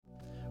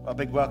A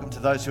big welcome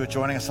to those who are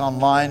joining us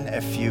online.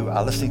 If you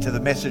are listening to the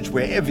message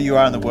wherever you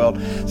are in the world,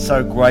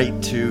 so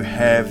great to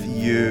have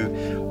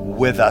you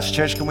with us.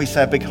 Church, can we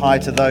say a big hi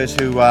to those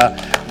who are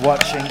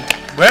watching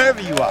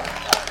wherever you are?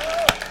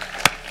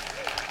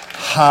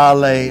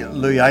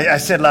 Hallelujah. I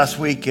said last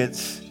week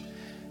it's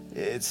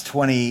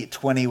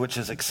 2020, which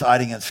is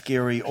exciting and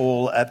scary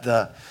all at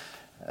the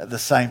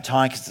same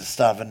time, because it's the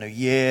start of a new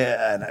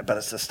year, but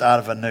it's the start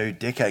of a new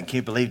decade. Can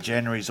you believe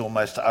January's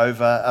almost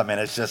over? I mean,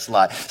 it's just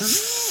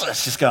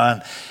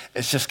going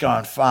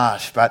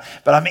fast. But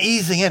I'm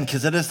easing in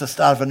because it is the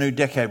start of a new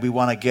decade. We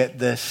want to get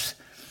this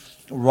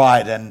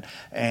right,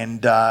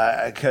 and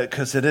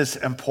because it is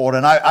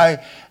important.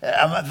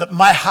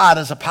 My heart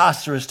as a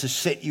pastor is to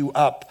set you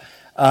up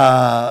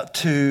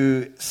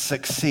to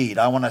succeed.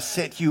 I want to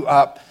set you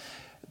up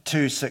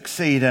to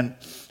succeed, and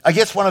I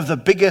guess one of the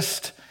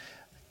biggest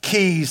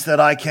keys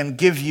that I can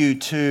give you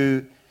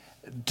to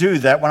do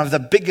that, one of the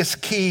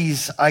biggest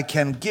keys I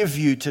can give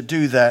you to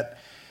do that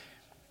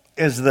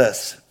is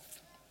this: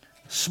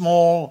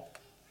 small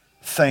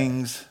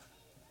things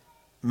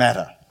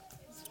matter.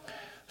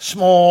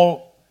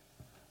 Small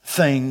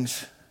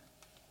things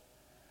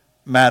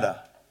matter.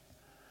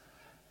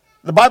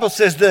 The Bible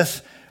says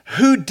this: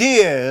 who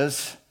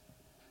dares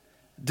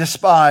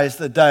despise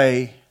the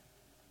day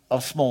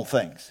of small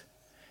things?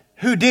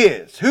 Who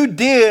dares? Who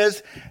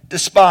dares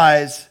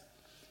despise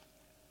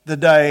the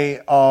day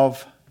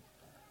of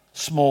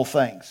small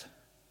things?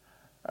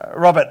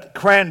 Robert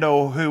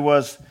Crandall, who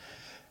was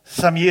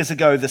some years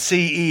ago the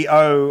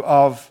CEO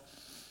of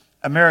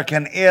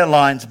American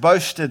Airlines,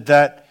 boasted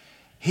that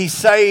he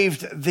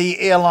saved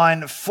the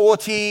airline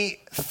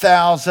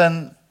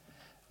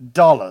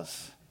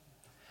 $40,000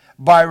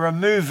 by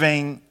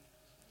removing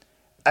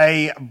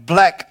a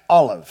black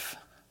olive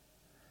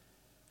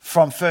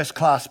from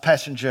first-class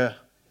passenger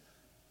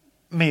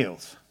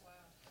meals.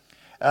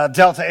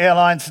 Delta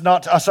Airlines,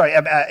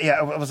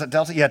 was it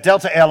Delta? Yeah,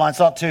 Delta Airlines,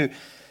 not to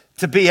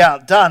be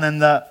outdone in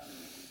the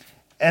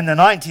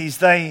 90s,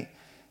 they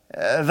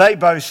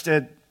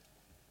boasted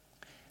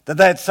that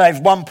they had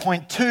saved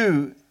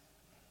 $1.2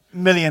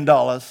 million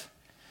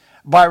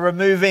by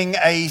removing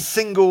a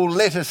single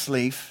lettuce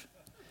leaf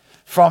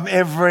from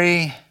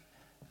every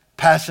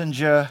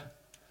passenger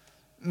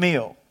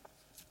meal.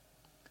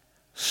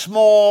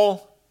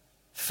 Small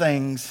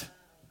things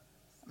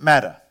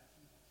matter.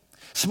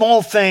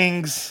 Small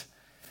things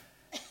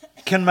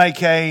can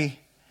make a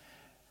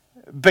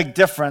big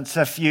difference.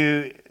 If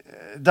you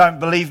don't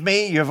believe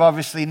me, you've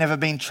obviously never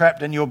been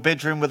trapped in your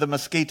bedroom with a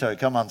mosquito.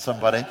 Come on,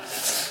 somebody.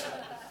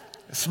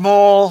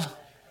 Small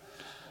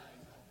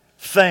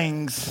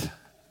things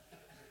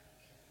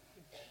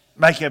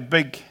make a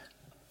big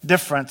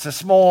difference. A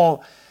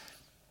small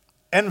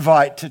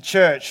invite to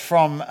church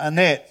from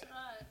Annette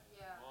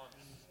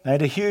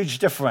made a huge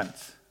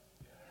difference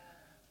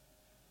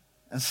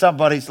in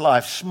somebody's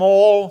life.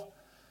 Small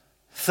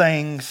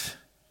things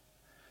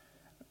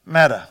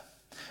matter.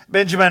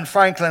 Benjamin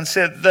Franklin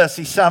said this.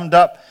 He summed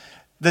up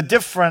the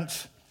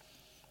difference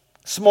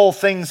small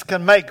things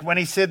can make when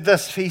he said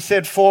this. He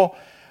said, for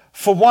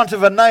want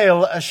of a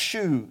nail, a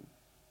shoe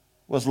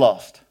was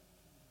lost.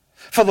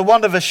 For the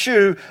want of a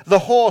shoe, the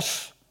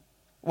horse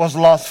was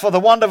lost. For the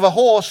want of a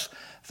horse,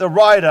 the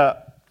rider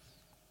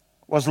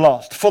was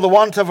lost. For the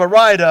want of a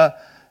rider,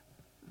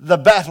 the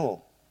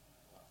battle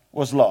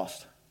was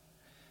lost.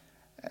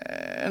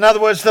 In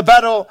other words, the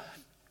battle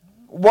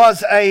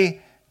was a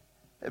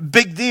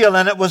big deal,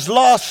 and it was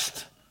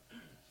lost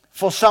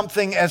for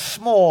something as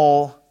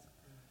small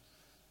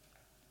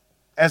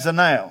as a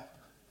nail.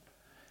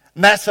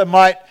 NASA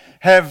might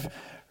have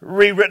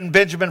rewritten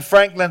Benjamin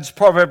Franklin's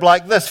proverb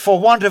like this: for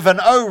want of an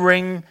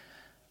O-ring,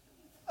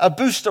 a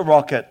booster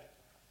rocket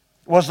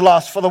was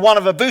lost. For the want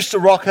of a booster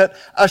rocket,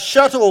 a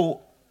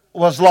shuttle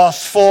was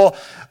lost. For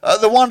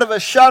the want of a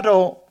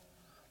shuttle,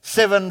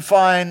 7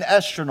 fine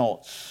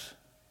astronauts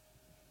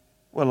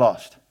were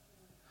lost.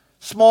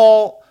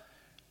 Small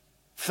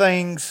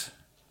things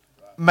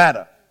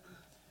matter.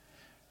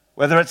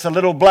 Whether it's a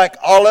little black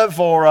olive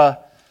or a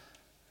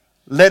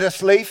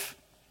lettuce leaf,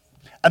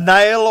 a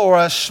nail or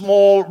a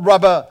small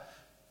rubber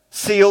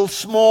seal,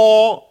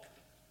 small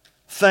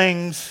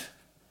things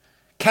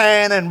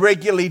can and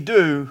regularly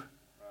do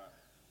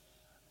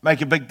make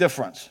a big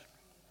difference.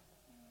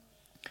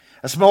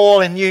 A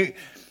small, and you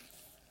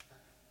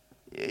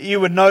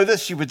would know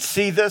this, you would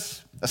see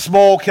this, a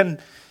small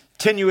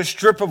continuous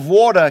drip of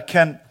water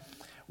can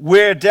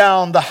wear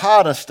down the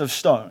hardest of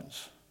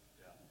stones.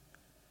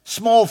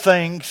 Small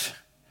things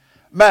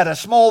matter.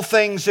 Small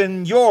things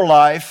in your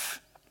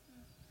life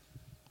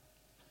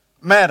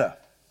matter.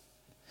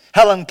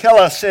 Helen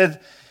Keller said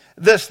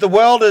this: the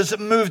world is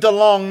moved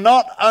along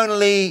not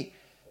only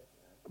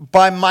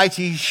by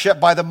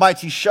the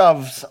mighty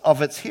shoves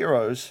of its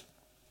heroes,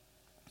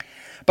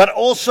 but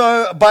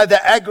also by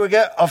the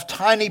aggregate of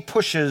tiny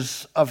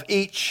pushes of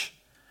each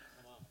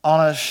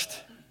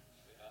honest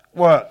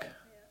work.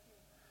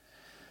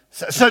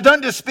 So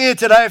don't despair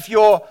today if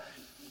your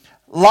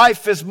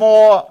life is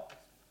more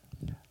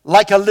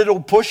like a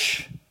little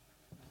push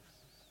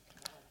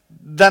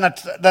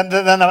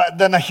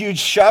than a huge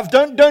shove.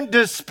 Don't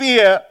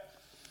despair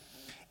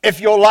if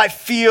your life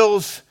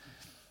feels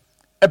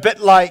a bit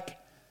like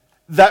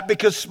that,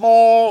 because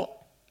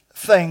small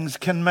things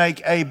can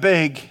make a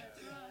big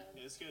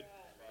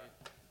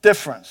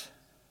difference.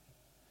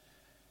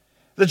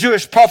 The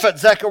Jewish prophet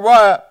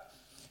Zechariah,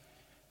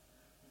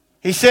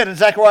 he said in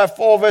Zechariah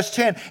 4 verse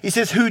 10, he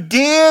says, "Who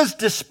dares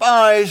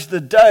despise the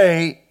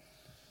day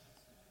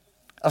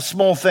of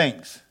small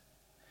things?"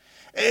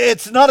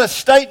 It's not a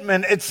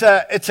statement, it's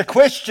a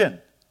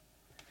question.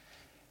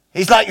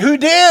 He's like, who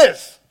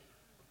dares?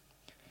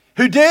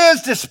 Who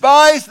dares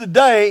despise the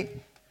day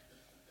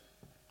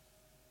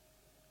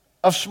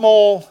of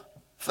small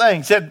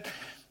things? And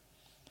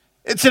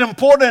it's an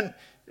important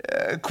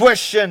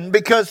question,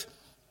 because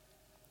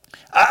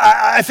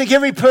I think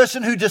every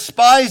person who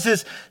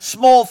despises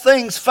small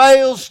things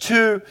fails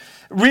to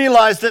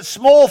realize that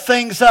small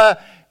things are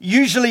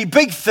usually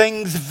big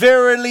things,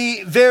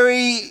 verily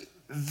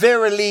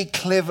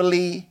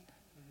cleverly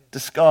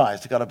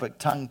disguised. I got a bit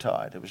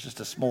tongue-tied. It was just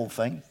a small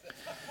thing.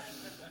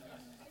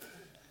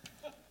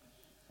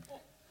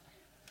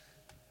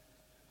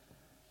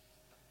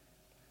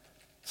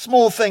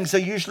 Small things are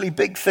usually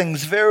big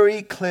things,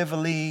 very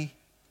cleverly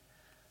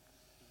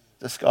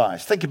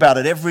disguised. Think about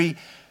it. Every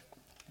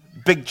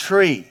big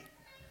tree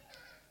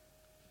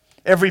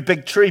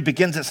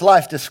begins its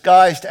life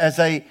disguised as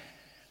a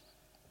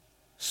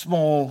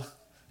small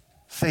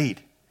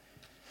seed.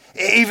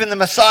 Even the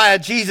Messiah,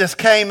 Jesus,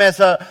 came as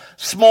a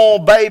small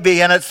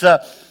baby, and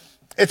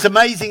it's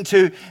amazing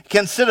to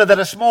consider that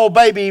a small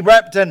baby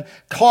wrapped in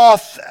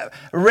cloth,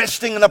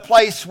 resting in a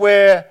place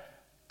where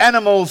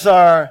animals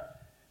are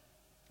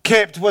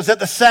kept, was at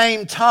the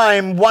same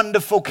time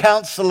Wonderful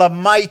Counselor,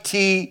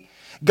 Mighty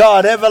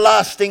God,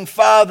 Everlasting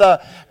Father,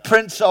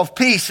 Prince of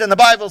Peace. And the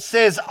Bible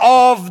says,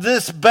 of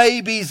this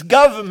baby's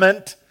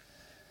government,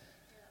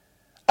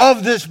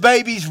 of this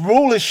baby's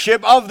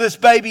rulership, of this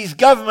baby's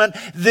government,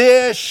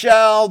 there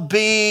shall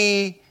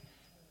be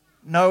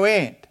no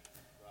end.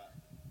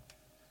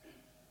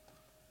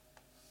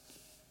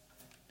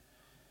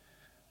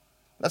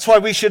 That's why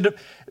we should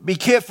be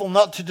careful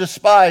not to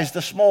despise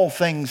the small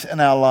things in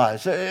our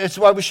lives. It's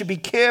why we should be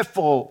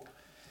careful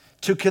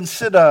to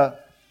consider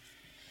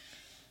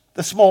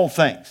the small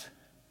things.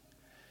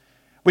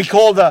 We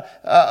call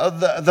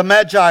the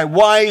Magi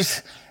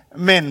wise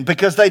men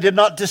because they did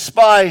not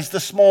despise the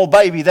small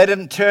baby. They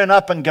didn't turn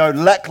up and go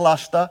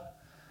lackluster.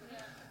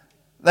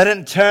 They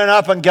didn't turn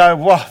up and go,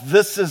 "Well,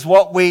 this is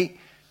what we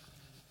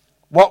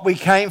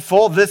came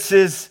for. This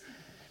is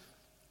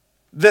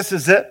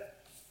it."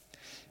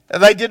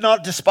 They did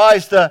not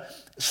despise the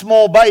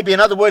small baby. In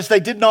other words,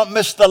 they did not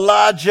miss the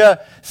larger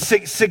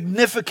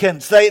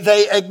significance.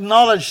 They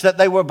acknowledged that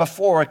they were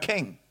before a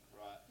king.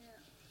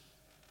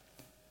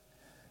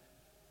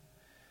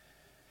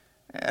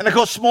 And of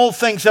course, small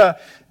things are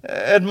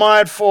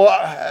admired for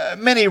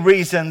many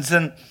reasons,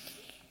 and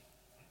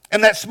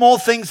that small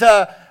things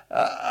are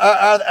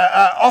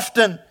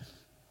often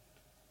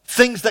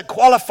things that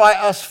qualify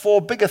us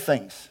for bigger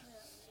things.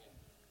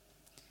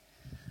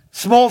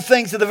 Small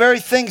things are the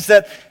very things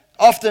that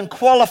often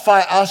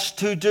qualify us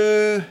to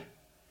do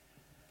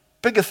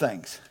bigger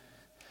things.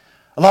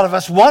 A lot of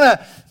us want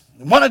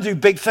to do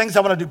big things.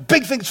 I want to do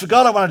big things for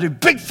God. I want to do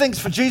big things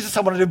for Jesus.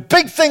 I want to do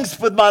big things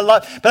with my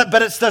life.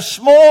 But it's the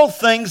small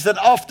things that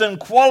often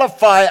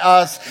qualify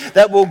us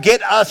that will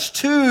get us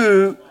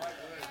to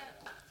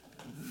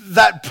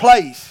that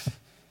place.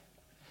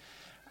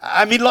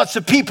 I meet lots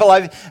of people.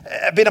 I've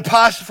been a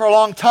pastor for a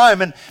long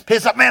time, and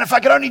people like, "Man, if I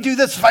could only do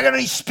this, if I could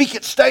only speak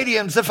at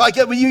stadiums,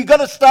 you've got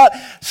to start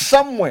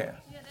somewhere."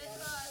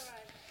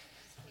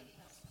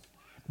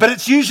 But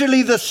it's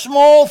usually the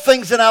small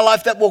things in our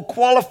life that will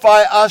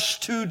qualify us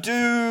to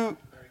do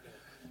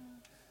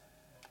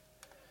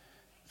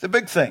the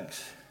big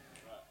things.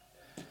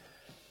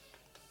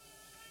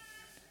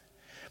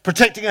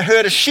 Protecting a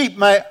herd of sheep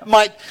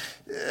might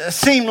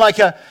seem like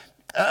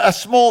a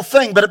small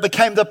thing, but it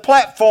became the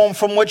platform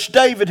from which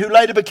David, who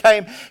later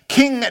became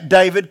King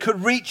David,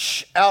 could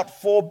reach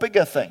out for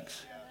bigger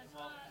things.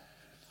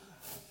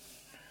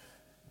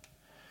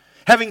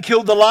 Having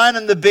killed the lion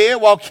and the bear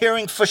while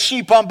caring for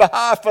sheep on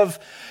behalf of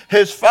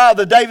his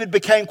father, David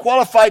became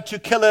qualified to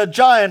kill a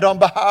giant on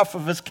behalf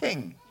of his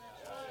king.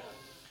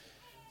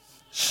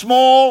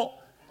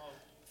 Small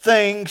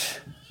things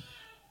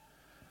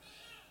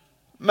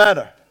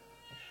matter.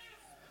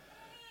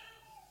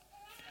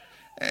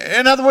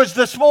 In other words,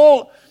 the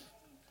small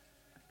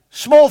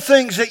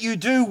things that you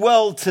do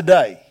well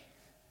today.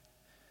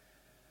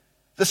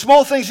 The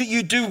small things that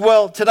you do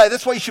well today.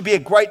 That's why you should be a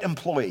great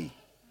employee.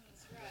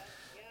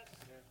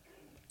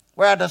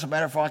 Well, it doesn't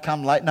matter if I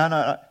come late.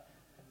 No.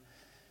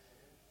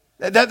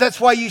 That's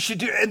why you should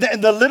do,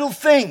 and the little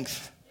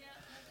things.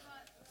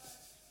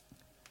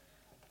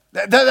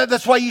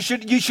 That's why you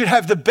should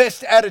have the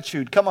best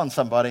attitude. Come on,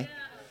 somebody.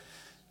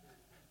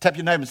 Tap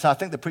your neighbor and say, "I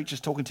think the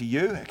preacher's talking to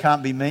you. It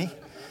can't be me."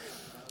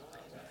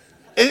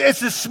 It's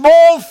the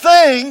small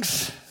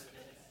things.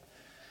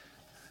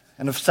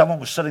 And if someone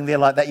was sitting there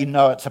like that, you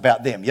know it's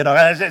about them. You know,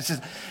 it's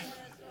just,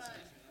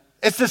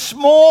 It's the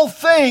small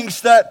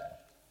things that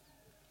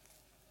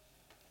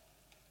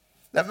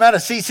matter.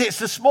 See, it's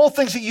the small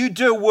things that you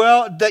do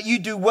well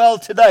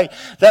today.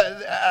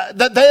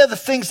 That they are the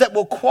things that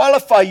will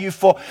qualify you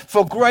for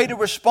greater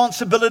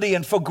responsibility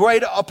and for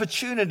greater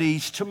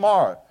opportunities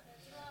tomorrow.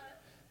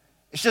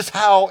 It's just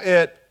how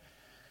it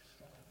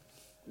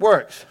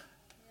works.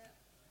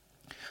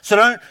 So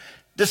don't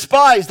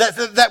despise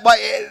that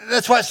way.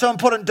 That's why it's so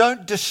important.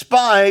 Don't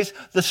despise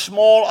the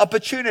small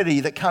opportunity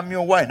that come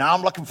your way. Now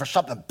I'm looking for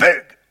something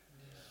big.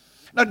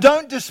 Now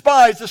don't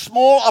despise the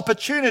small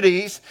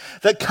opportunities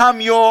that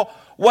come your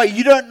way.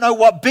 You don't know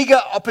what bigger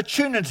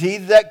opportunity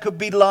that could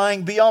be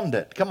lying beyond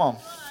it. Come on.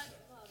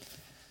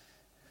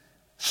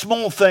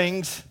 Small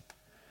things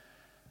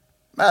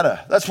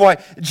matter. That's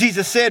why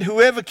Jesus said,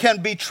 whoever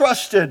can be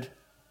trusted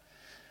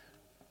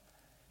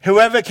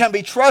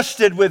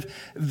with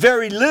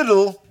very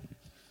little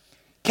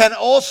can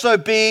also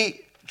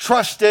be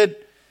trusted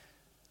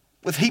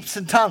with heaps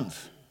and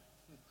tons.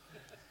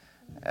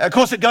 Of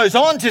course, it goes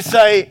on to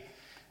say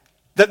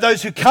that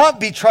those who can't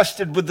be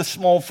trusted with the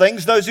small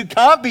things, those who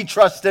can't be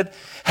trusted,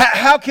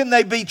 how can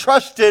they be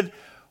trusted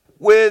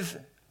with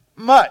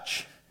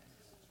much?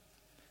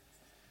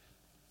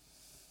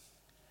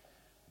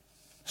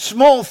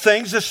 Small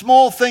things, the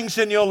small things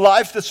in your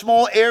life, the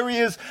small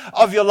areas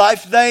of your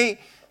life, they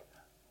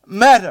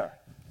matter.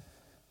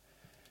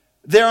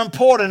 They're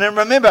important. And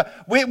remember,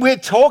 we're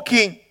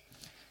talking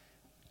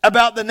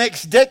about the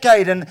next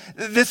decade, and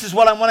this is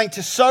what I'm wanting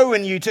to sow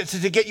in you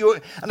to get you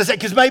understand.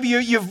 Because maybe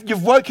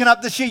you've woken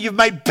up this year, you've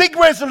made big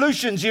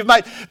resolutions, you've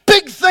made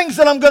big things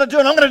that I'm going to do,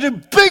 and I'm going to do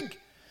big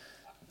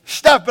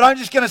stuff. But I'm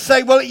just going to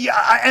say, well,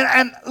 yeah,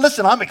 and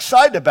listen, I'm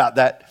excited about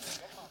that.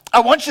 I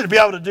want you to be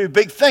able to do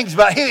big things,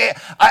 but here,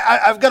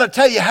 I've got to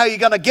tell you how you're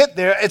going to get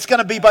there. It's going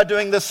to be by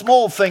doing the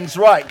small things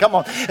right. Come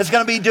on. It's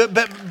going to be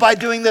by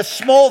doing the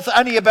small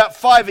only about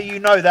 5 of you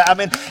know that. I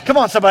mean, come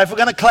on, somebody. If we're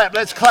going to clap,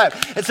 let's clap.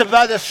 It's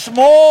about the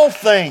small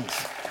things.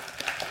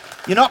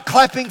 You're not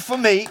clapping for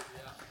me.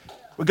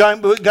 We're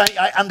going,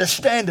 I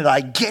understand it.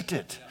 I get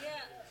it.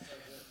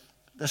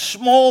 The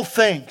small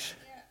things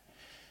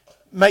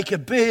make a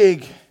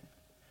big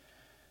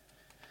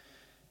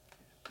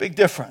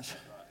difference.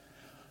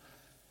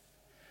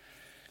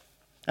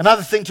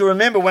 Another thing to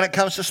remember when it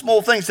comes to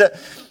small things, that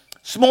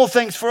small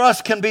things for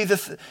us can be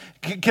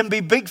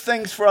big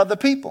things for other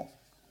people.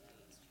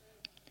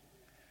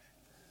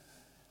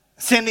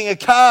 Sending a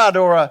card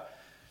or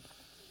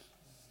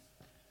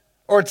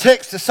a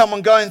text to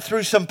someone going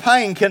through some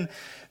pain can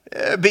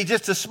be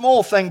just a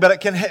small thing, but it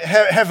can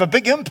have a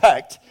big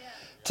impact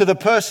to the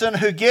person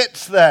who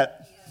gets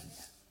that.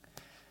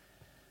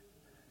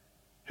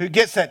 Who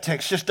gets that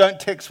text. Just don't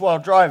text while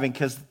driving,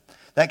 because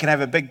that can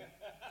have a big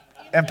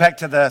impact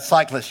to the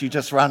cyclist you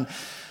just run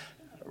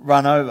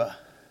over.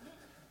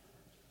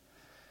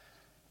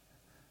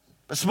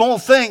 But small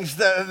things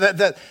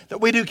that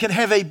we do can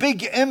have a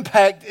big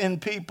impact in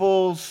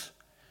people's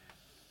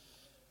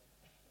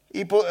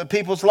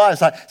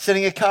lives, like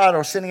sending a card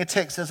or sending a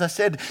text. As I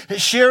said,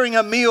 sharing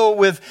a meal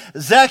with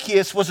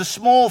Zacchaeus was a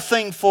small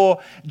thing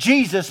for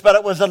Jesus, but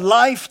it was a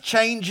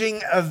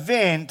life-changing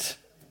event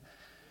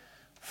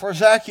for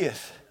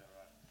Zacchaeus.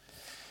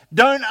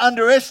 Don't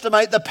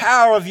underestimate the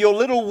power of your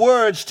little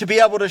words to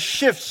be able to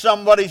shift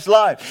somebody's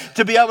life.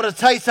 To be able to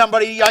tell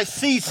somebody, I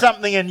see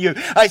something in you.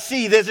 I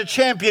see there's a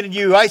champion in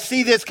you. I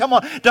see this. Come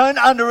on. Don't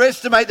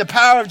underestimate the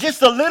power of just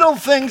the little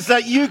things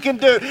that you can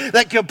do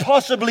that could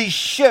possibly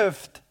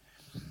shift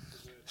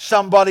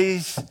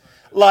somebody's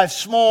life.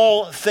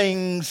 Small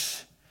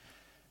things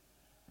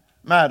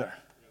matter.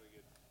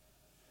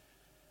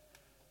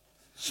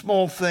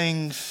 Small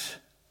things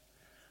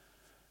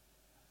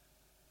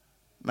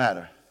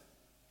matter.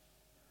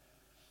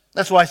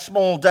 That's why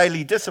small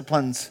daily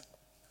disciplines.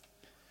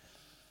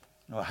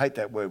 Oh, I hate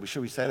that word.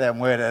 Should we say that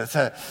word?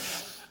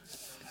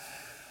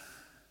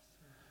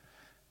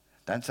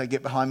 Don't say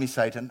get behind me,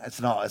 Satan. It's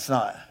not.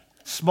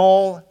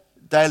 Small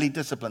daily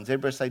disciplines.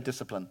 Everybody say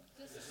discipline.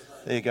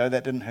 There you go.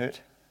 That didn't hurt.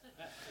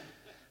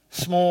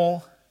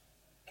 Small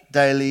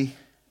daily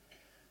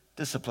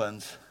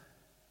disciplines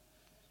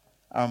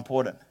are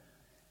important.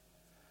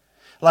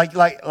 Like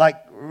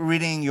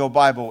reading your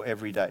Bible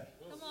every day.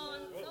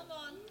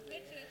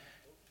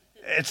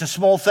 It's a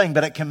small thing,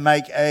 but it can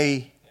make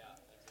a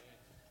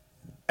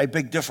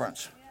big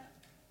difference.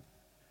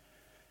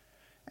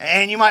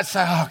 And you might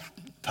say, oh,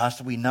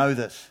 Pastor, we know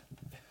this.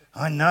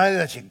 I know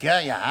that you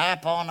get your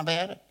harp on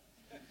about it.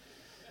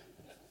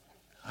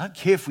 I don't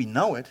care if we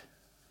know it.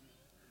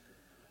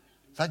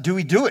 It's like, do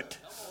we do it?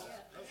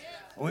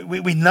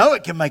 We know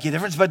it can make a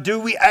difference, but do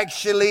we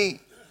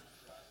actually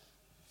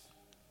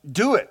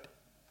do it?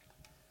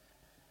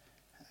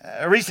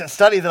 A recent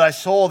study that I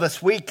saw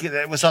this week,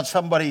 it was on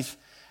somebody's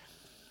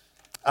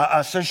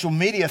a social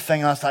media thing,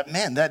 and I was like,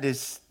 man, that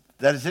is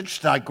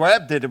interesting. I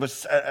grabbed it. It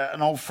was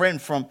an old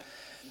friend from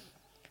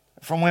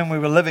when we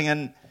were living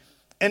in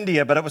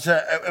India, but it was a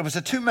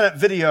 2-minute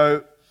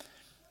video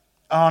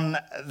from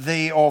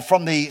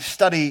the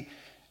study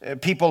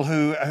people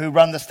who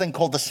run this thing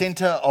called the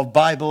Center of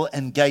Bible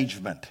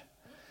Engagement.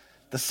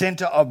 the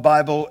Center of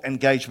Bible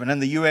Engagement in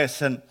the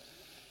US, and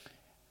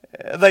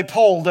they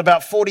polled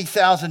about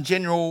 40,000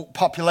 general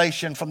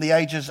population from the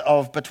ages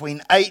of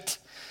between 8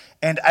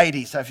 and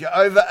 80. So if you're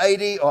over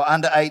 80 or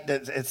under 8,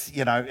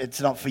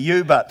 it's not for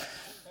you, but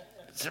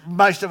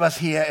most of us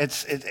here,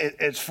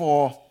 it's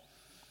for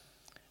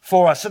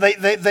us. So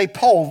they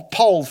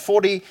polled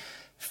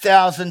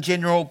 40,000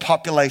 general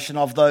population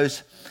of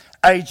those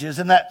ages,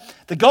 and that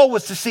the goal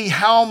was to see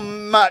how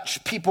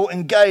much people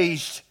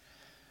engaged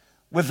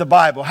with the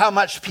Bible, how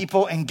much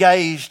people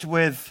engaged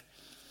with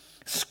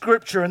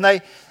Scripture, and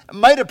they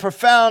made a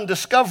profound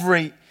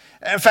discovery.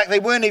 In fact, they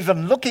weren't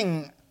even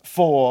looking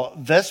for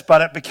this,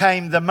 but it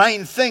became the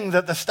main thing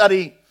that the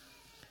study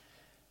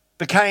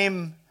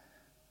became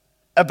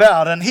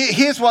about. And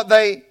here's what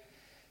they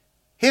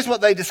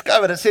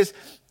discovered. It says,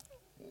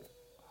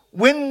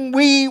 when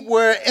we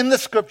were in the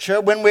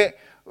Scripture, when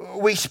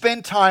we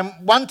spend time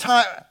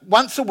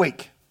once a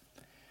week,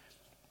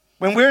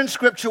 when we're in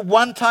Scripture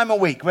one time a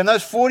week, when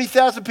those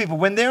 40,000 people,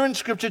 when they're in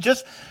Scripture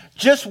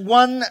just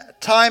one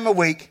time a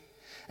week,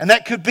 and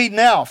that could be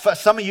now. For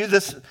some of you,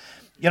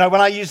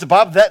 when I use the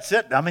Bible, that's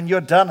it. I mean,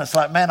 you're done. It's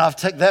like, man, I've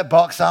ticked that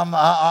box.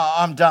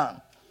 I'm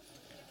done.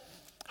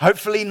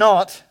 Hopefully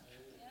not.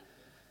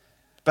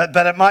 But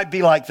it might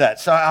be like that.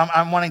 So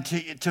I'm wanting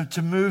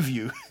to move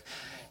you.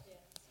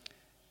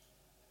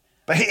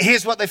 But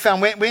here's what they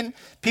found. When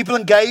people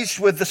engaged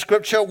with the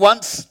Scripture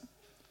once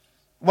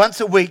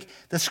a week,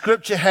 the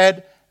Scripture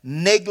had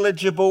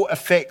negligible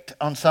effect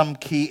on some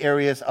key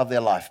areas of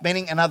their life.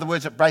 Meaning, in other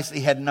words, it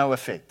basically had no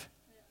effect.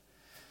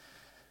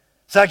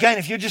 So again,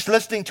 if you're just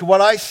listening to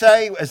what I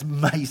say, as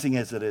amazing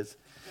as it is,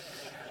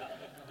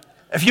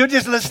 if you're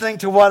just listening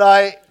to what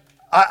I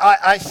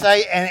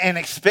say and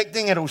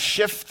expecting it'll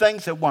shift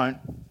things, it won't.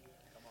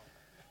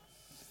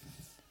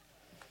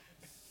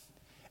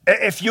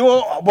 If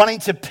you're wanting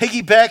to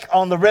piggyback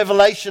on the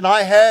revelation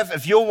I have,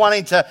 if you're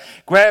wanting to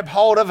grab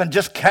hold of and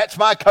just catch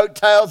my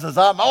coattails as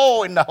I'm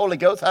in the Holy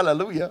Ghost,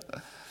 hallelujah,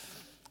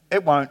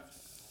 it won't.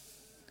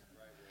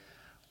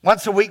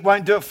 Once a week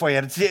won't do it for you.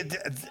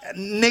 It's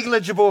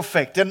negligible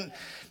effect.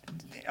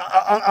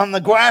 On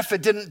the graph,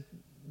 it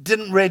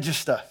didn't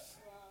register.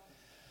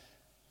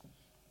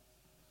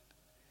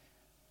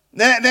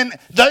 Then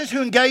those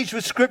who engage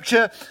with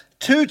Scripture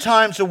 2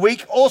 times a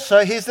week,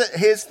 also, here's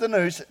the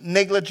news,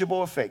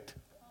 negligible effect.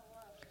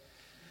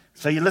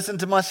 So you listened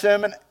to my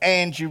sermon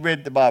and you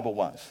read the Bible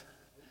once.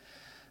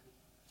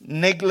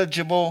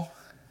 Negligible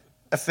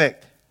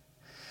effect.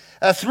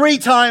 3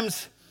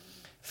 times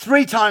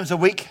a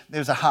week, there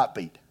was a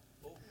heartbeat.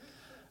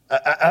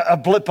 A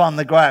blip on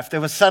the graph.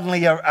 There was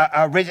suddenly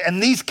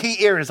and these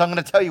key areas, I'm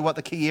going to tell you what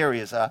the key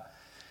areas are.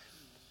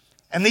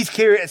 And these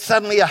key areas,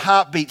 suddenly a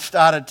heartbeat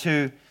started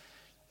to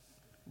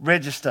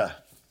register.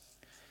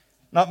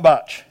 Not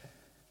much,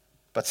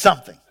 but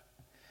something.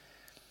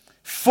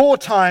 4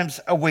 times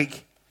a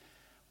week,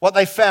 what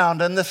they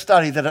found in this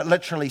study, that it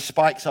literally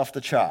spikes off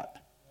the chart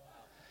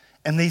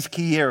in these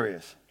key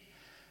areas.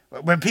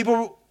 When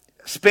people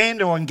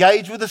spend or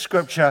engage with the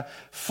Scripture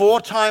 4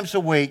 times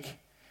a week,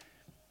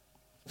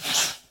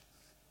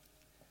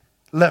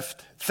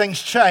 lift.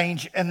 Things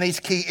change in these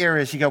key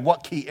areas. You go,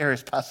 what key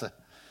areas, Pastor?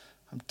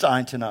 I'm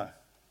dying to know.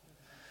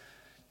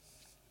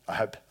 I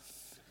hope.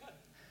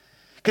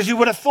 Because you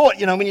would have thought,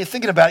 when you're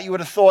thinking about it, you would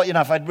have thought,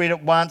 if I'd read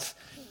it once,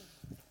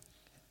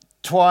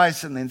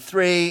 twice, and then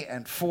 3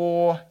 and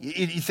 4,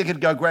 you think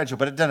it'd go gradual,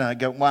 but it didn't. It'd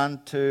go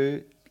 1,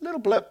 2,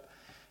 little blip,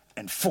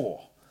 and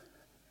 4.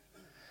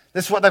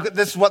 This is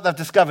what they've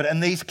discovered in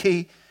these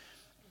key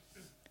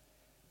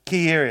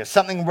areas.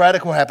 Something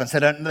radical happens. They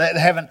don't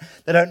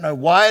know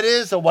why it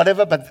is or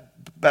whatever,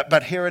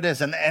 but here it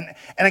is. And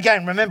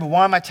again, remember,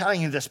 why am I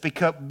telling you this?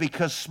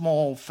 Because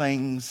small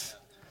things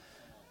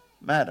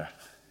matter.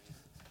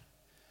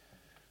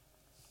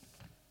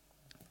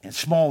 And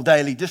small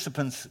daily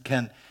disciplines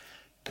can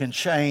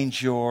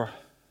change your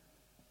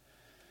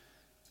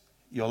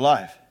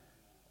life.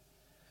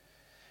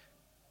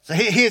 So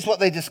here's what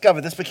they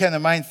discovered. This became the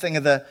main thing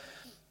of the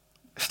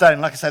study.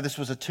 And like I say, this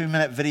was a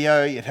 2-minute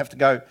video. You'd have to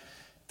go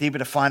deeper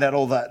to find out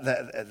all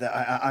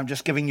that. I'm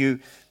just giving you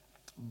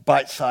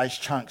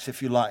bite-sized chunks,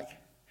 if you like.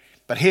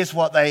 But here's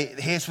where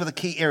the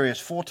key areas.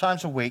 4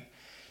 times a week.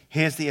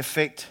 Here's the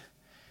effect.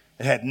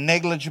 It had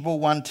negligible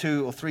 1,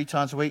 2, or 3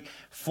 times a week.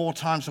 4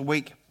 times a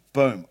week.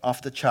 Boom,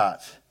 off the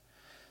charts.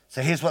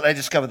 So here's what they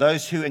discovered.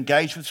 Those who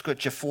engage with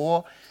Scripture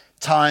 4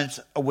 times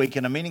a week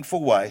in a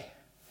meaningful way,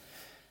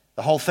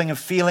 the whole thing of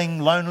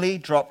feeling lonely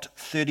dropped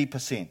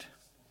 30%.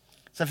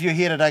 So if you're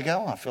here today,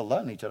 go, I feel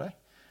lonely today.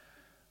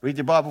 Read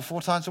your Bible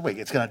 4 times a week.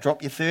 It's going to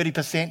drop you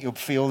 30%. You'll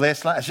feel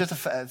less lonely.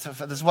 This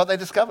is what they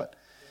discovered.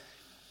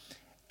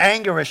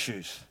 Anger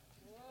issues.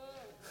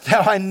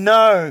 Now I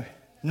know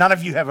none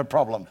of you have a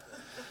problem.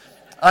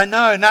 I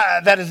know, no,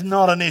 that is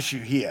not an issue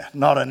here.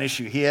 Not an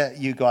issue here.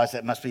 You guys,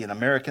 that must be an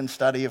American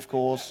study, of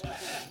course.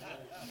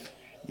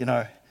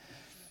 But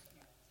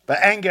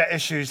anger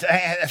issues,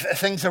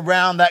 things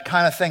around that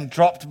kind of thing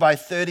dropped by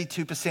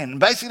 32%. And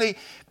basically,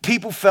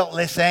 people felt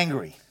less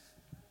angry.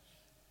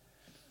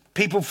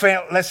 People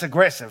felt less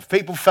aggressive.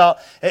 People felt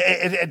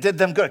it did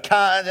them good.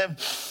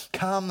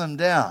 Calm them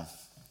down.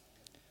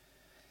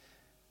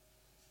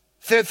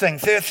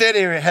 Third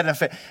area had an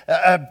effect.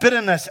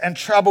 Bitterness and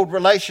troubled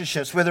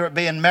relationships, whether it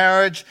be in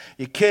marriage,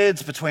 your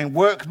kids, between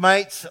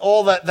workmates,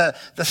 all the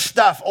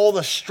stuff, all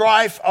the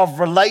strife of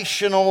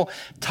relational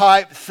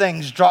type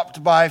things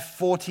dropped by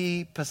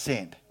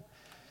 40%.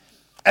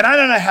 And I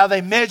don't know how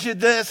they measured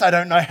this. I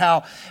don't know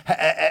how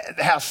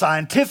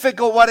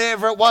scientific or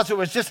whatever it was.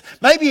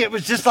 Maybe it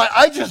was just like,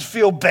 I just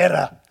feel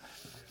better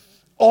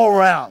all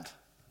around.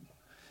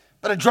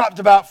 But it dropped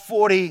about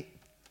 40%.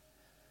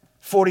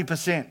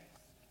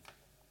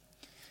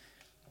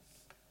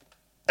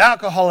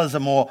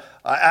 Alcoholism, or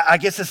I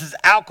guess this is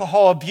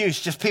alcohol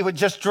abuse, just people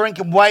just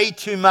drinking way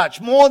too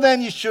much, more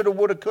than you shoulda,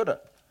 woulda, coulda.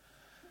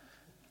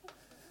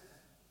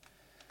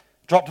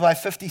 Dropped by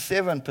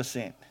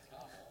 57%.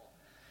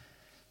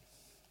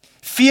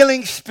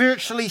 Feeling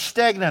spiritually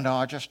stagnant.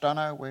 I just don't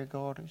know where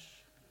God is.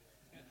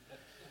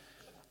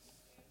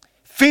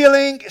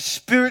 Feeling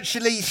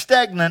spiritually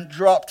stagnant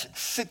dropped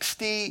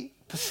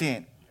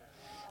 60%.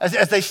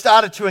 As they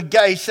started to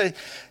engage. So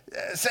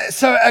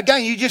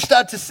again, you just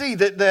start to see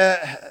the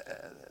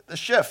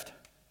shift.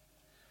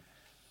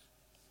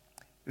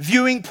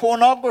 Viewing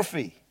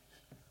pornography.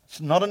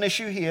 It's not an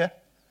issue here.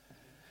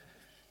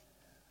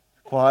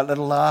 Quiet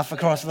little laugh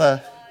across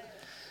the...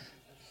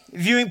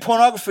 Viewing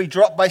pornography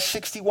dropped by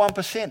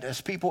 61% as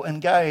people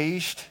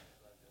engaged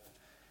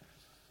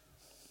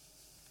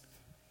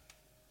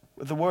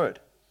with the Word.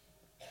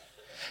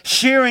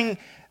 Sharing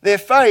their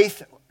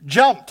faith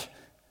jumped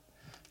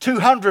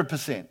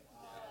 200%.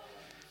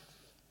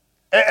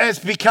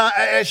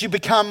 As you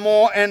become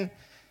more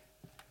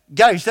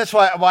engaged. That's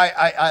why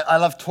I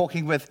love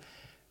talking with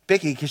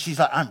Becky, because she's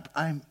like,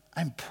 I'm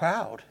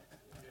proud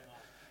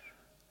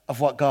of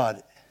what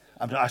God.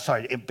 I'm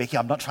sorry, Becky,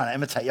 I'm not trying to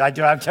imitate you.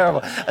 I'm terrible.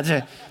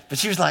 But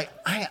she was like,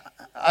 I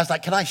was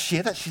like, can I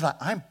share that? She's like,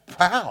 I'm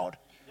proud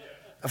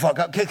of what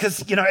God,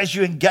 because, as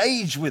you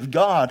engage with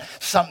God,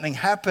 something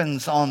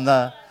happens on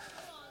the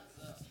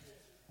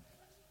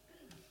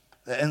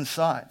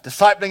inside.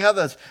 Discipling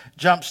others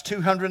jumps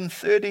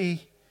 230%.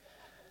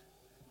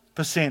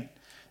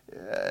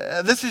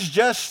 This is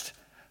just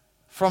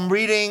from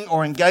reading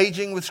or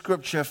engaging with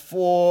Scripture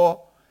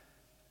 4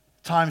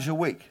 times a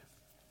week.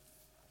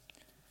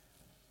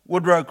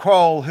 Woodrow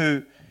Kroll,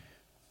 who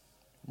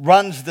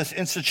runs this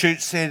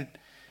institute, said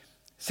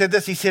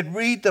this. He said,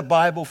 read the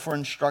Bible for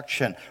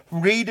instruction.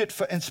 Read it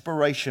for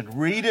inspiration.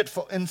 Read it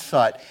for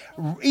insight.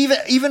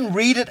 Even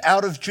read it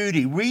out of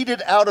duty. Read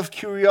it out of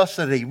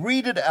curiosity.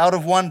 Read it out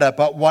of wonder.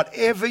 But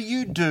whatever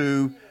you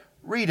do,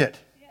 read it.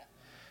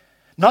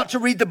 Not to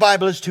read the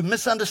Bible is to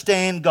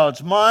misunderstand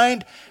God's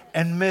mind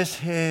and miss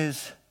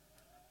His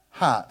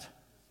heart.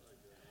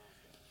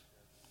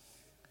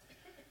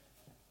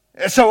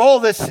 So all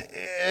this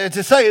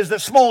to say is that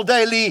small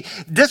daily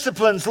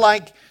disciplines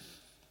like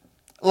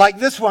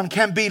this one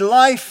can be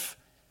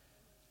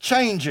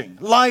life-changing,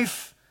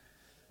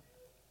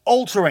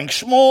 life-altering.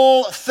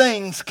 Small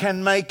things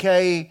can make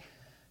a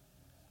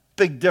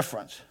big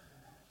difference.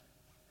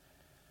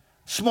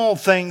 Small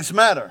things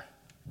matter.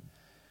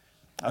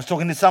 I was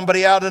talking to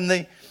somebody out in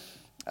the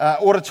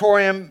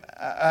auditorium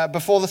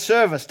before the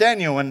service,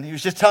 Daniel, and he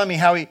was just telling me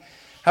how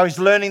he's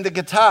learning the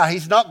guitar.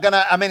 He's not going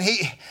to,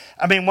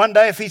 one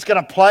day if he's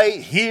going to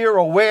play here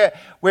or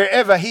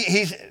wherever,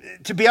 he's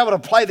to be able to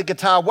play the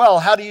guitar well,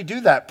 how do you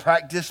do that?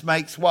 Practice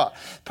makes what?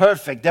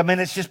 Perfect.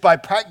 It's just by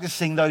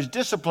practicing those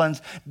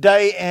disciplines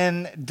day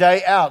in,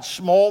 day out.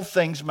 Small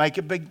things make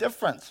a big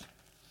difference.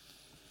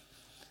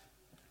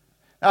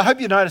 Now, I hope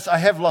you noticed I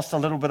have lost a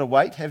little bit of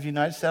weight. Have you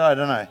noticed that? I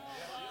don't know.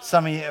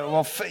 Some of you,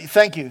 well,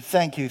 thank you.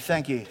 Thank you,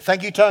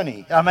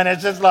 Tony.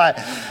 It's just like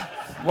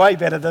way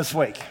better this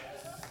week.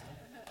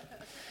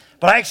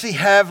 But I actually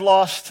have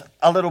lost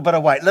a little bit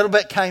of weight. A little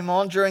bit came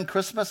on during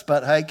Christmas,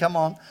 but hey, come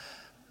on.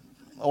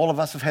 All of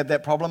us have had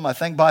that problem, I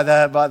think, by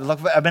the look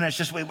of it. It's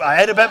just,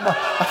 I ate a bit more.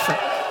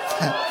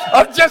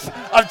 I've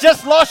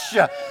just lost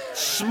you.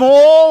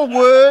 Small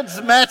words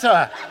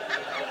matter.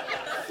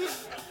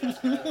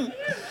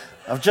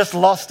 I've just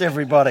lost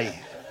everybody.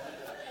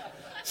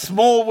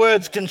 Small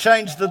words can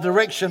change the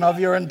direction of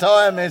your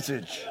entire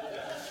message.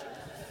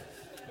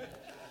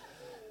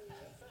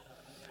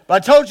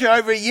 But I told you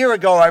over a year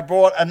ago I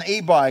bought an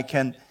e-bike,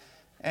 and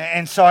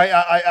so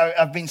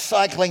I've been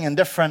cycling in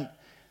different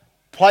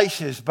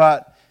places.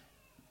 But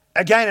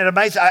again, it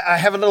amazes. I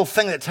have a little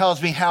thing that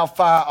tells me how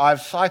far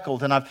I've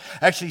cycled, and I've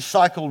actually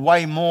cycled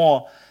way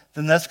more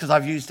than this because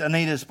I've used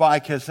Anita's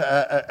bike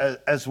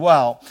as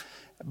well.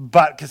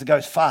 But because it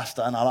goes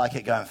faster, and I like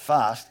it going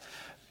fast.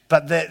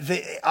 But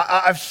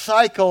I've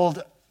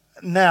cycled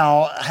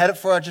now, I had it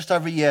for just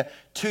over a year,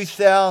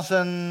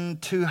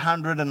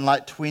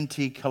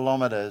 2,220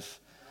 kilometers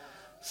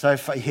so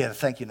far. Yeah,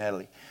 thank you,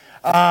 Natalie.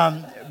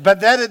 But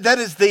that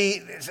is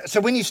so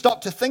when you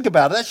stop to think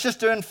about it, that's just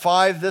doing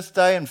 5 this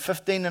day and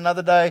 15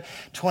 another day,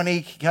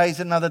 20 Ks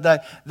another day.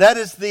 That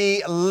is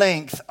the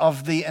length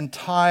of the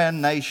entire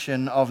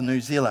nation of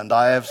New Zealand.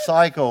 I have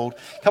cycled.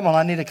 Come on,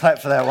 I need a clap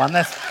for that one.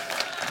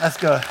 That's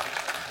good.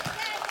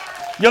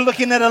 You're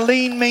looking at a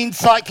lean, mean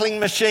cycling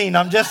machine.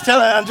 I'm just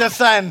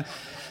saying.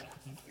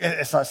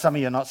 It's like some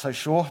of you are not so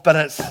sure, but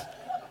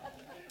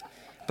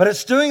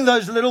it's doing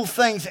those little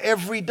things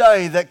every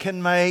day that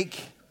can make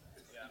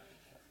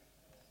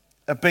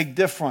a big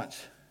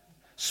difference.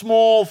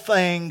 Small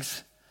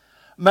things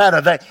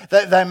matter.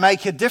 They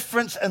make a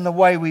difference in the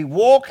way we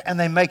walk, and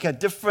they make a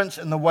difference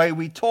in the way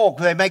we talk.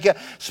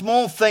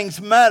 Small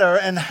things matter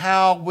in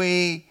how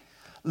we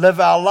live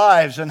our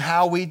lives and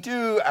how we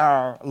do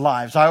our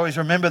lives. I always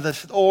remember the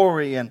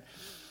story of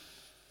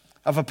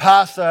a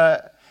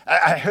pastor.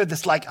 I heard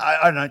this I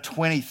don't know,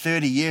 20,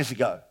 30 years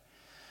ago,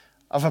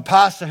 of a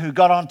pastor who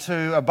got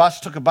onto a bus,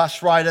 took a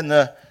bus ride in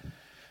the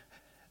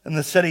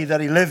city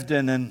that he lived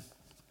in, and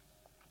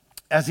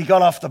as he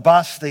got off the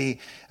bus,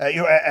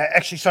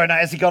 as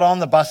he got on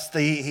the bus,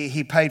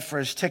 he paid for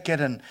his ticket,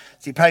 and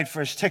as he paid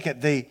for his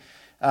ticket, the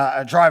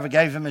driver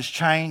gave him his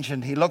change,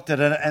 and he looked at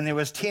it, and there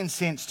was 10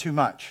 cents too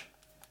much.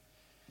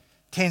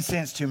 10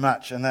 cents too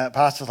much, and the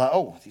pastor's like,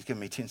 oh, he's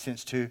giving me 10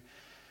 cents too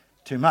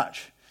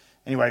much.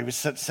 Anyway, he was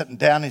sitting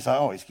down, he's like,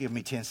 oh, he's giving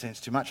me 10 cents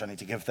too much, I need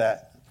to give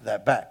that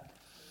back.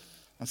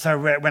 And so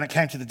when it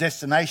came to the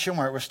destination,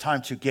 where it was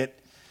time to get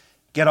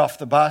off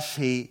the bus,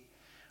 he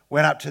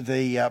went up to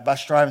the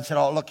bus driver and said,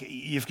 oh, look,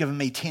 you've given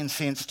me 10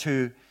 cents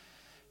too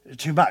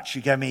much.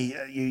 You gave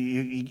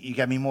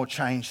me more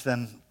change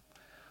than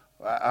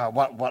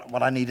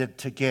what I needed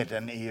to get,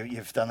 and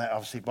you've done that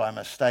obviously by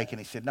mistake. And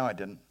he said, no, I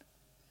didn't.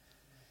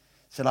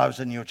 He said, I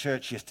was in your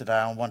church yesterday.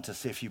 I want to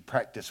see if you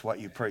practice what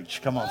you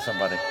preach. Come on,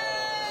 somebody.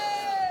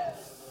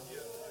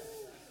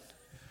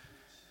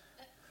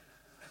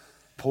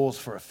 Pause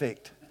for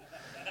effect.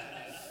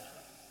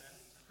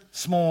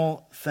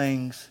 Small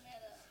things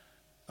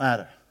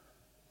matter.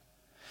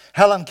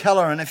 Helen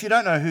Keller, and if you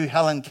don't know who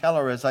Helen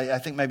Keller is, I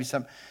think maybe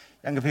some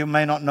younger people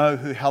may not know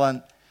who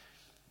Helen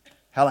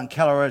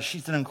Keller is.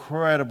 She's an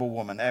incredible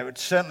woman.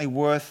 It's certainly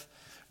worth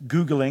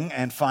Googling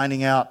and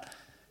finding out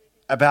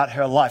about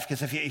her life,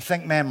 because if you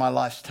think, man, my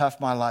life's tough,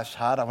 my life's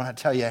hard, I want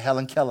to tell you,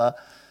 Helen Keller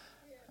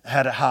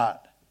had it hard.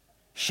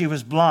 She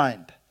was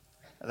blind.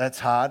 That's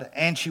hard.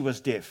 And she was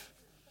deaf.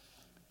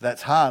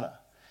 That's harder.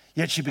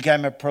 Yet she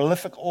became a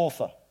prolific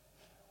author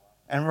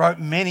and wrote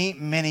many,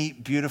 many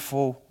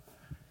beautiful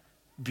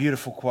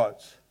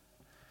quotes.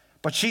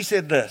 But she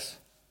said this.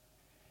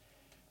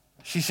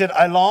 She said,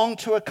 I long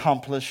to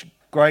accomplish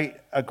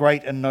a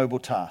great and noble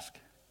task,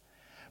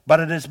 but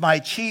it is my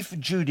chief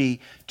duty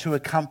to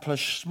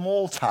accomplish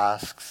small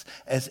tasks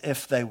as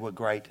if they were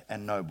great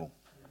and noble.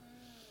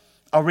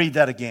 I'll read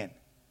that again.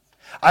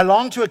 I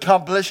long to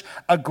accomplish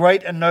a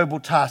great and noble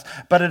task,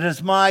 but it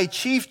is my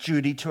chief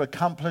duty to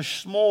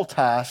accomplish small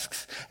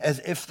tasks as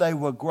if they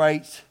were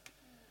great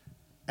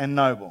and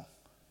noble.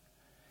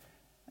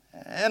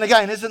 And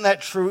again, isn't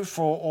that true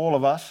for all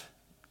of us?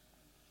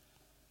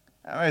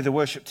 Maybe the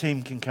worship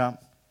team can come.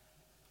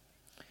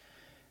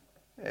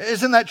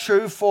 Isn't that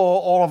true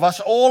for all of us?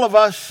 All of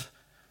us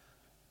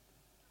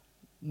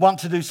want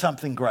to do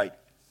something great.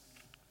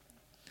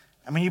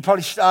 I mean, you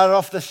probably started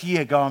off this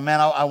year going, man,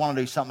 I want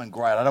to do something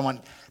great. I don't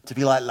want to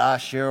be like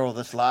last year or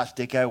this last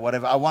decade,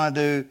 whatever. I want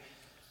to do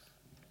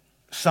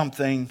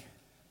something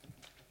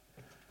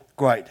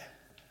great.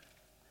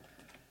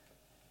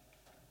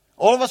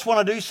 All of us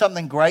want to do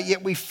something great,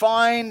 yet we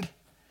find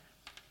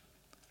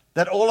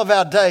that all of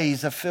our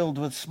days are filled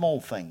with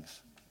small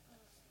things.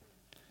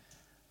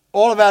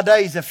 All of our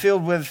days are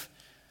filled with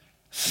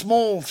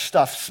small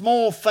stuff,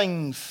 small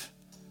things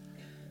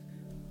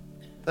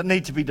that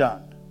need to be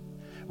done.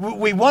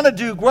 We want to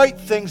do great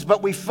things,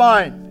 but we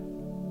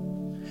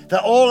find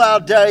that all our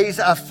days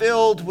are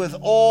filled with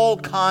all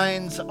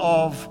kinds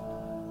of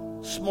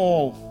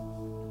small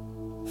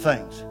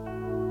things.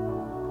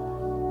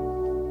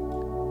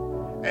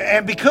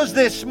 And because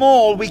they're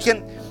small, we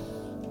can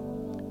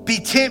be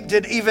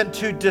tempted even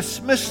to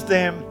dismiss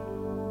them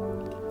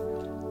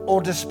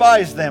or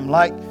despise them,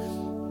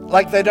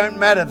 like they don't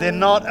matter, they're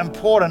not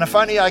important. If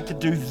only I could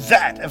do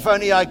that, if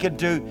only I could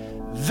do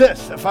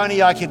this, if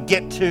only I could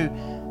get to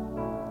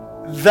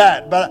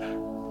that. But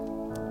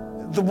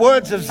the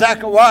words of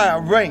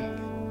Zechariah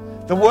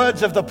ring, the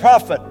words of the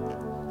prophet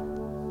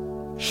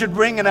should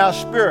ring in our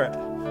spirit.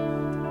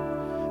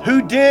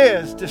 Who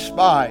dares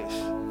despise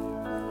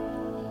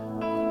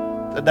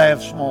the day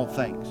of small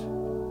things?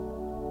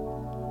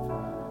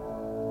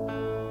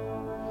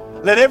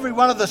 Let every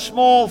one of the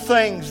small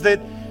things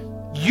that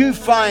you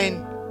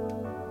find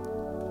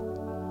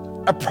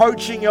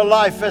approaching your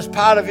life as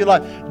part of your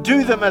life,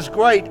 do them as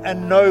great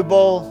and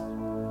noble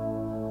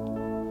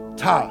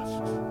tasks.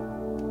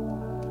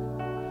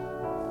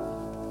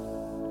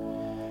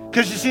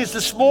 Because you see, it's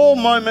the small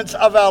moments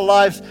of our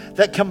lives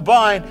that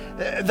combine.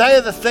 They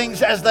are the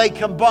things as they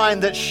combine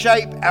that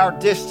shape our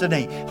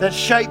destiny, that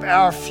shape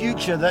our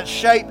future, that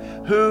shape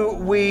who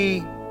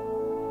we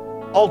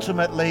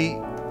ultimately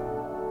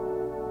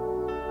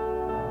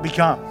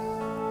become.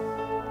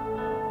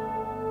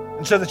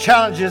 And so the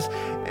challenge is,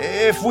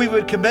 if we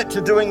would commit to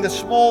doing the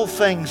small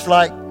things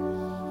like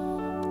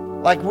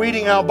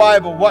reading our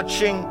Bible,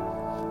 watching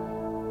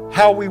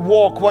how we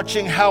walk,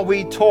 watching how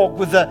we talk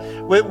with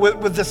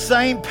the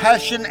same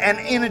passion and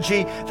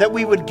energy that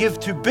we would give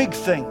to big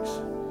things,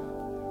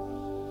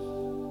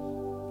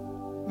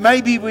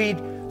 maybe we'd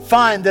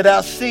find that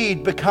our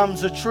seed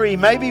becomes a tree.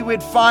 Maybe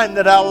we'd find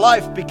that our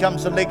life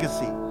becomes a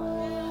legacy.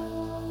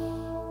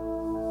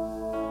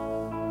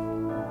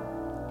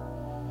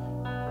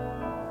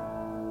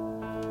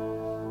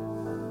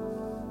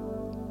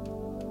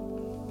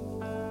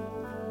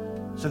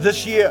 So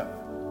this year,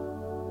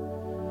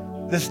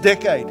 this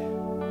decade,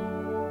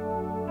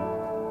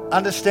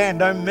 understand,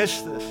 don't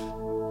miss this.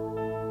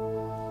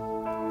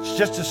 It's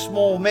just a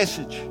small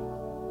message.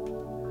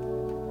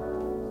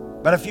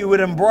 But if you would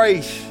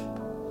embrace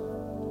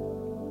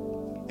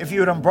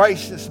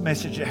this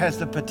message, it has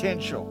the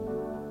potential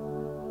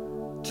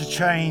to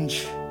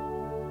change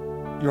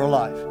your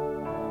life.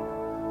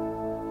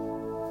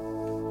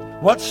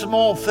 What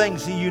small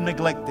things are you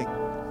neglecting?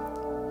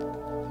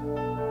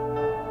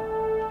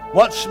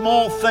 What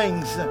small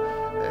things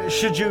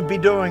should you be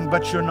doing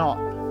but you're not?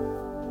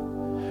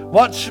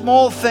 What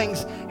small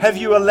things have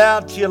you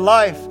allowed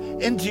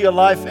into your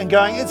life and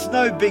going, it's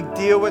no big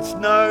deal, it's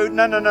no.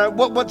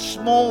 What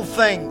small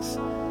things?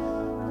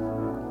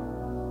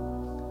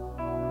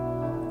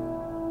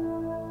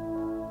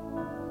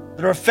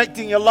 That are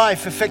affecting your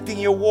life, affecting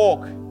your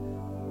walk.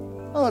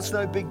 Oh, it's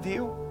no big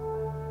deal.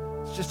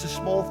 It's just a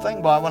small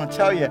thing, but I want to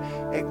tell you,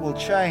 it will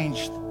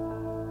change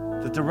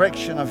the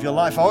direction of your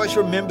life. I always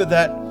remember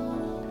that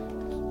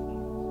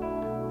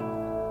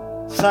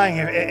saying,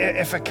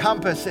 if a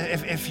compass,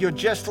 if you're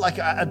just like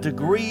a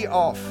degree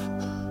off,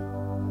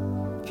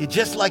 if you're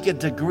just like a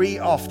degree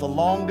off, the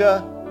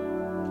longer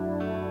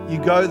you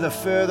go, the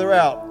further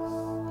out,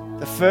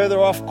 the further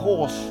off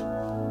course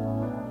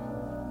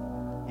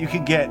you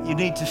can get. You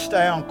need to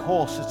stay on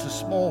course. It's a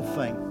small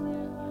thing,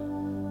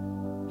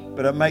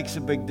 but it makes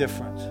a big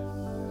difference.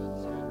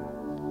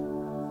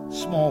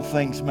 Small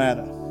things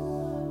matter.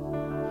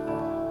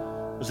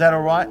 Was that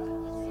all right?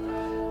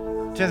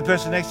 Turn to the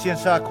person next to you and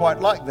say, I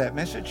quite like that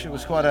message. It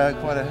was quite a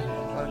good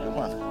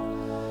one.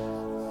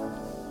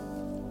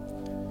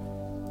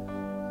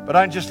 But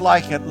don't just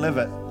like it, live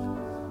it.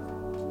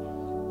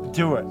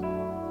 Do it.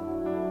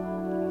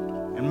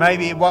 And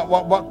maybe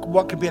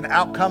what could be an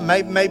outcome?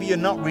 Maybe you're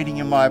not reading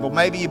your Bible.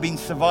 Maybe you've been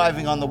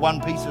surviving on the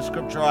one piece of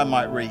scripture I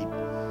might read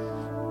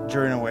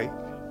during a week.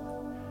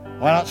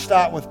 Why not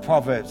start with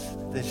Proverbs?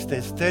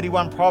 There's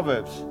 31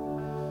 Proverbs.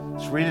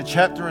 Just read a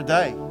chapter a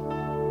day.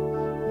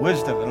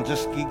 Wisdom, it'll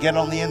just get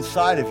on the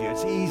inside of you.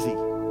 It's easy.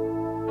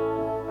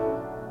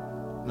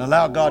 And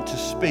allow God to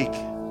speak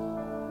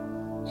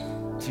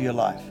to your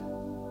life.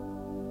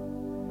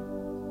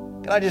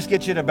 Can I just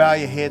get you to bow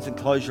your heads and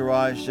close your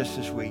eyes just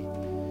as we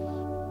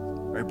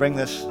bring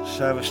this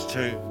service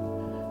to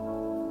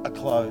a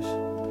close?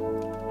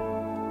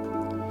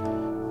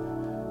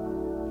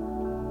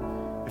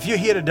 If you're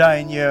here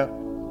today and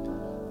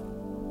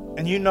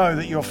you know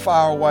that you're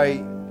far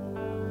away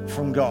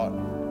from God,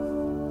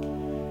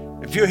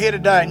 if you're here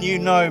today and you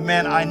know,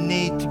 man, I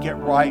need to get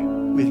right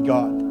with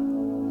God.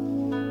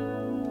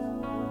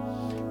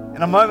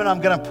 In a moment, I'm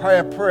going to pray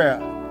a prayer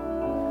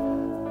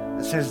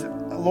that says,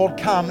 Lord,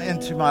 come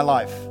into my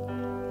life.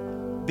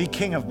 Be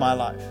king of my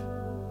life.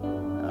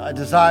 I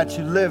desire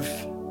to live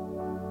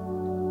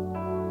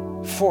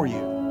for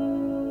you.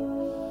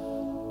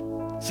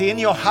 See, in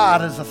your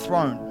heart is a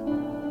throne.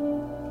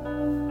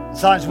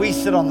 Sometimes we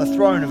sit on the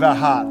throne of our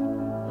heart.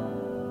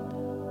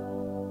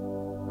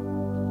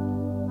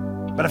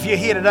 But if you're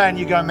here today and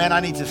you go, man, I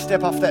need to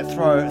step off that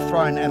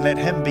throne and let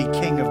him be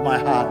king of my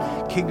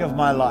heart, king of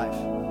my life.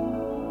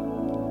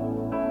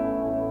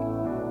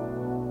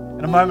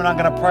 In a moment, I'm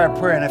going to pray a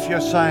prayer. And if you're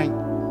saying,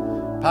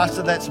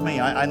 Pastor, that's me.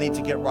 I need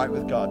to get right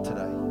with God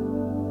today.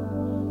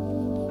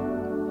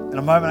 In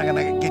a moment, I'm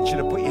going to get you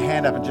to put your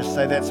hand up and just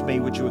say, that's me.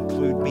 Would you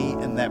include me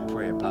in that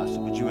prayer, Pastor?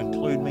 Would you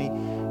include me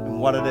in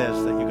what it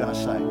is that you're going to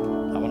say?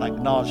 I want to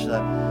acknowledge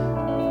that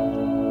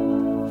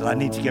I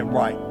need to get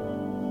right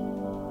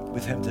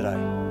with him today.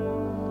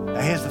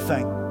 Now here's the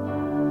thing.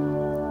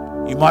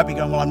 You might be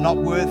going, well, I'm not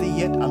worthy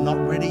yet. I'm not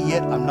ready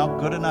yet. I'm not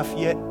good enough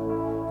yet.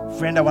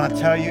 Friend, I want to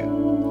tell you,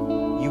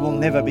 you will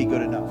never be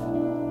good enough.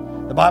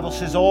 The Bible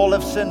says all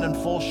have sinned and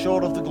fall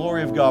short of the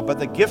glory of God, but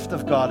the gift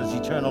of God is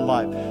eternal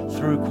life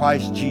through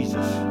Christ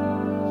Jesus.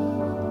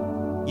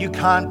 You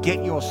can't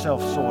get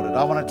yourself sorted.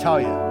 I want to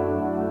tell you,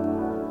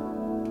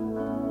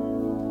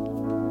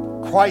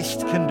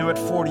 Christ can do it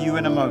for you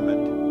in a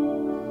moment.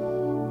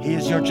 He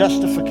is your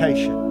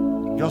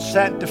justification, your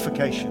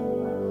sanctification.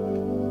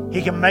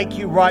 He can make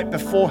you right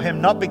before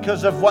him, not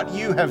because of what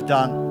you have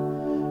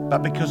done,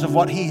 but because of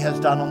what he has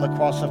done on the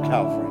cross of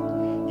Calvary.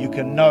 you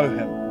can know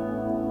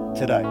him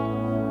today.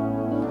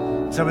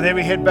 So with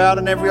every head bowed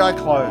and every eye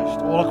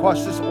closed, all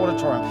across this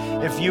auditorium,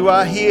 if you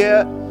are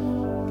here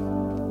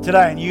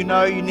today and you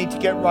know you need to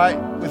get right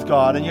with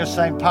God and you're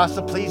saying,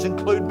 Pastor, please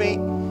include me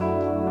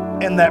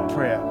in that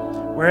prayer.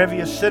 Wherever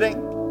you're sitting,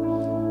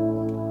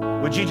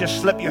 would you just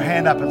slip your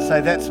hand up and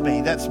say, that's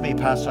me,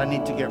 Pastor, I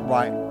need to get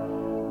right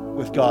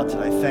with God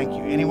today. Thank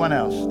you. Anyone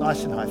else?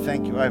 Nice and high.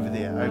 Thank you. Over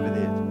there.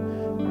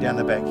 Down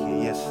the back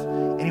here. Yes.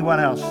 Anyone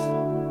else?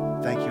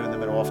 Thank you. In the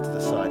middle, off to the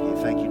side here.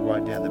 Thank you.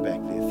 Right down the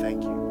back there.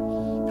 Thank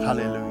you.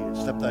 Hallelujah.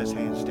 Slip those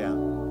hands down.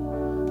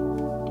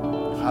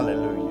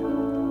 Hallelujah.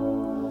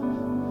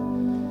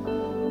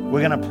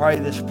 We're going to pray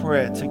this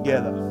prayer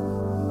together.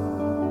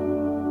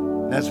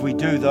 And as we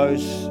do,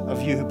 those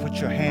of you who put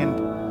your hand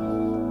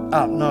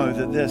up know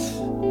that this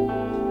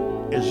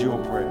is your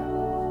prayer.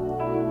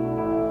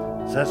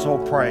 So let's all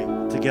pray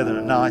together in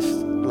a nice,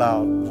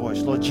 loud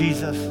voice. Lord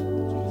Jesus,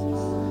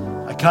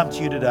 I come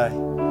to you today,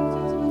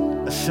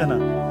 a sinner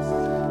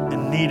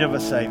in need of a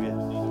Savior.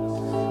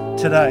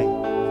 Today,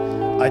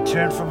 I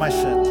turn from my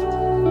sins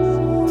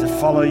to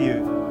follow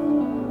you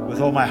with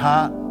all my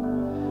heart,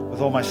 with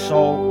all my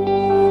soul,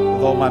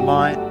 with all my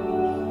mind,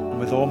 and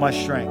with all my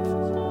strength.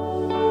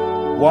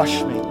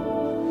 Wash me,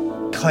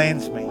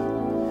 cleanse me,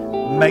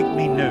 make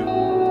me new.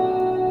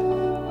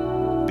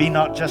 Be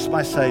not just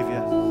my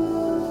Savior,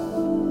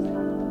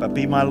 but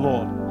be my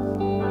Lord,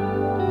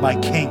 my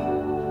King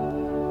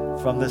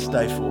from this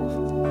day forth.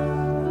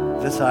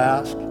 This I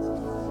ask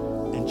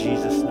in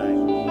Jesus'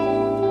 name.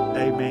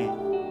 Amen.